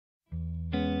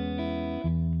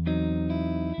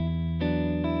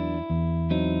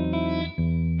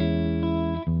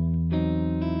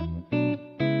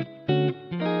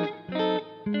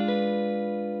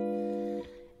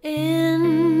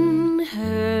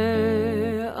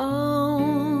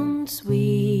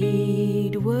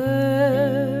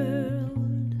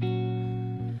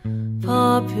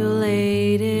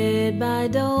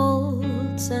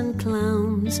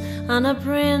and a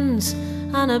prince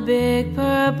and a big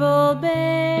purple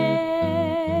bear.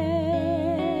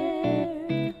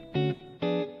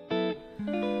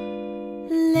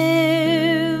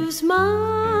 Lives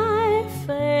my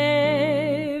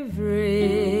favorite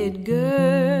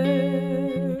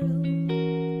girl,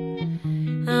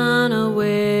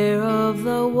 unaware of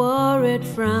the worried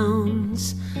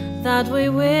frowns that we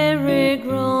weary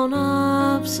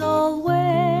grown-ups all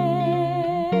wear.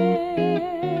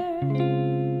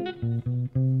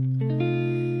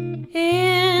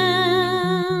 In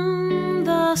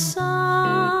the sun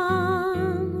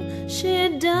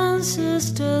she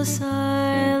dances to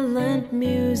silent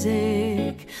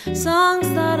music, songs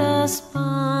that are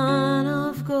spun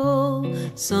of gold,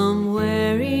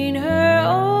 somewhere in her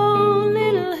own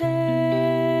little head.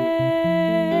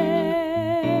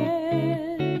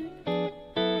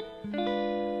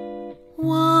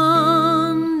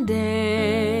 One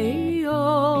day,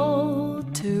 all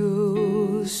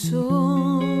too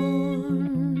soon,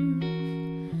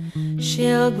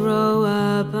 she'll grow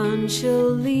up and she'll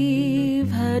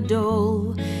leave her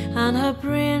doll and her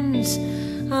prince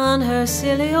and her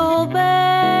silly old bear.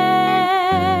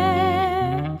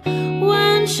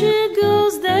 When she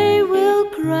goes they will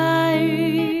cry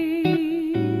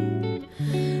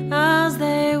as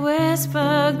they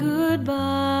whisper goodbye.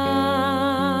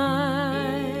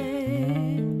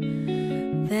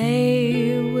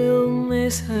 They will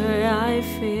miss her, I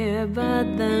fear,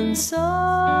 but then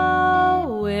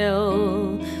so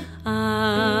will I.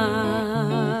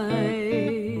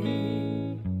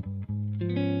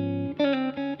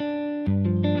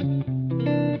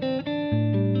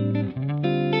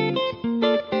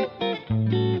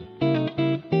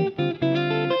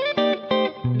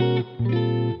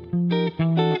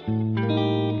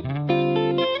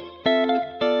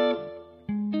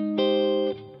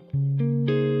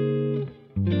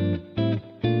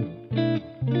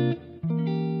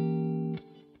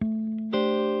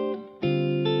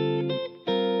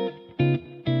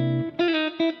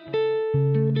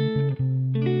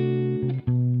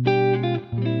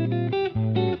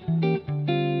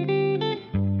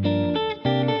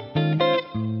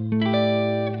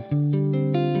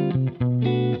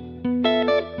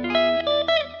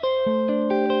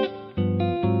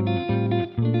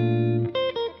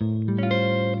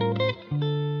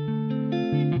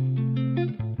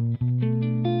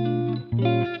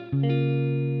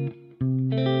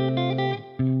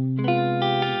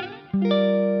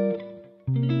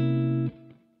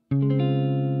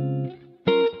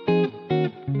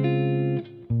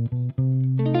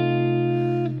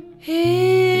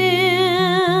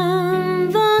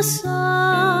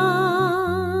 Sun,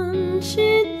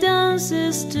 she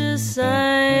dances to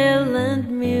silent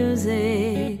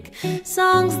music,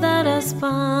 songs that are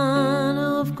spun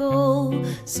of gold,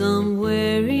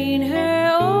 somewhere in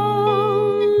her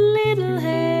own little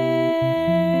head.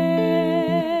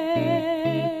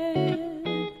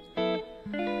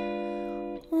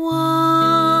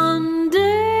 One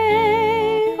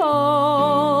day,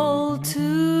 all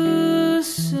too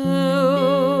soon,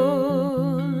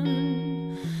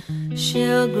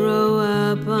 she'll grow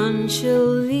up and she'll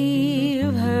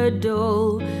leave her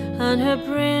doll and her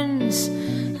prince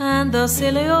and the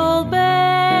silly old bear.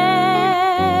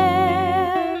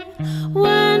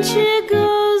 When she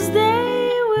goes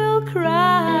they will cry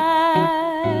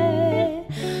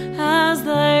as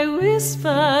they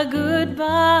whisper goodbye.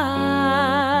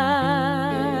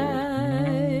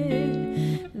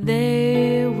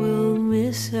 They will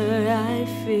miss her, I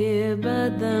fear,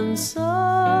 but then so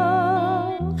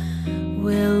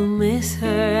will miss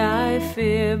her, I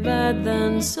fear, but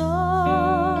then so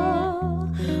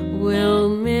will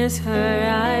miss her,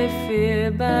 I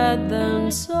fear, but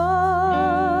then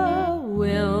so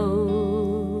will